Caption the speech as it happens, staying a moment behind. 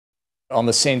On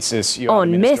the census,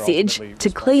 on message to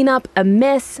clean up a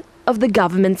mess of the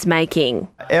government's making.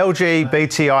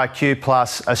 LGBTIQ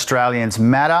plus Australians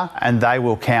matter and they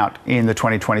will count in the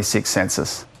 2026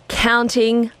 census.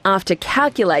 Counting after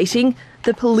calculating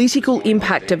the political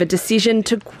impact of a decision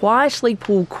to quietly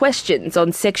pull questions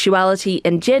on sexuality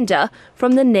and gender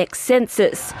from the next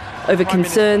census over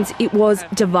concerns it was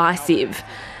divisive,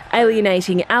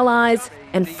 alienating allies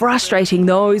and frustrating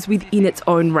those within its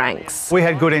own ranks. We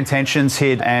had good intentions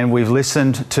here and we've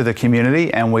listened to the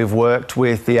community and we've worked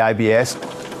with the ABS.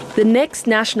 The next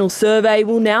national survey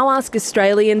will now ask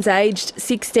Australians aged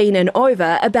 16 and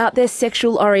over about their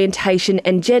sexual orientation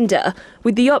and gender,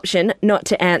 with the option not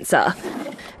to answer.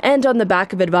 And on the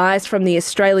back of advice from the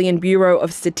Australian Bureau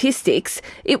of Statistics,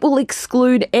 it will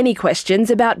exclude any questions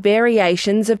about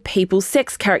variations of people's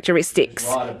sex characteristics.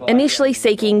 Initially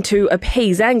seeking to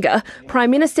appease anger, Prime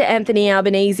Minister Anthony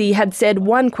Albanese had said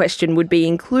one question would be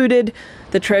included.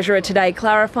 The Treasurer today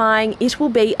clarifying it will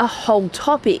be a whole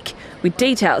topic, with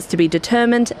details to be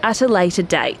determined at a later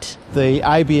date. The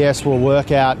ABS will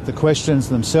work out the questions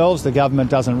themselves. The government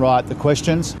doesn't write the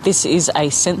questions. This is a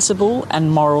sensible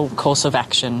and moral course of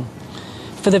action.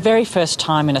 For the very first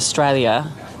time in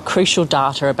Australia, crucial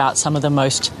data about some of the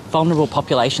most vulnerable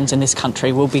populations in this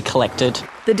country will be collected.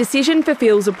 The decision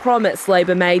fulfills a promise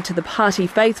Labor made to the party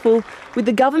faithful, with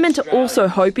the government also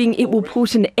hoping it will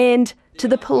put an end to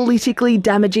the politically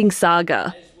damaging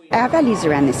saga. Our values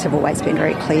around this have always been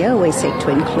very clear. We seek to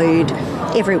include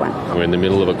everyone. We're in the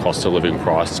middle of a cost of living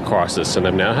crisis and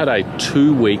have now had a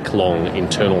 2-week-long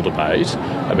internal debate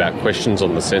about questions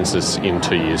on the census in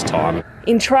 2 years' time.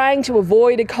 In trying to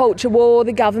avoid a culture war,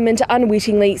 the government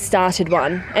unwittingly started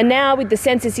one. And now, with the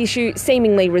census issue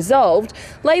seemingly resolved,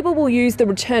 Labor will use the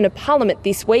return of Parliament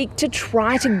this week to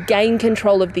try to gain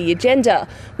control of the agenda,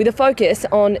 with a focus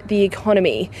on the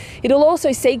economy. It'll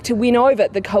also seek to win over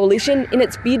the coalition in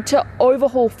its bid to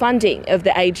overhaul funding of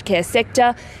the aged care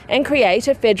sector and create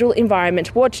a federal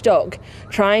environment watchdog,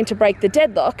 trying to break the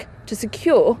deadlock to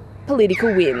secure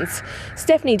political wins.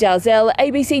 Stephanie Dalzell,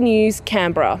 ABC News,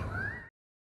 Canberra.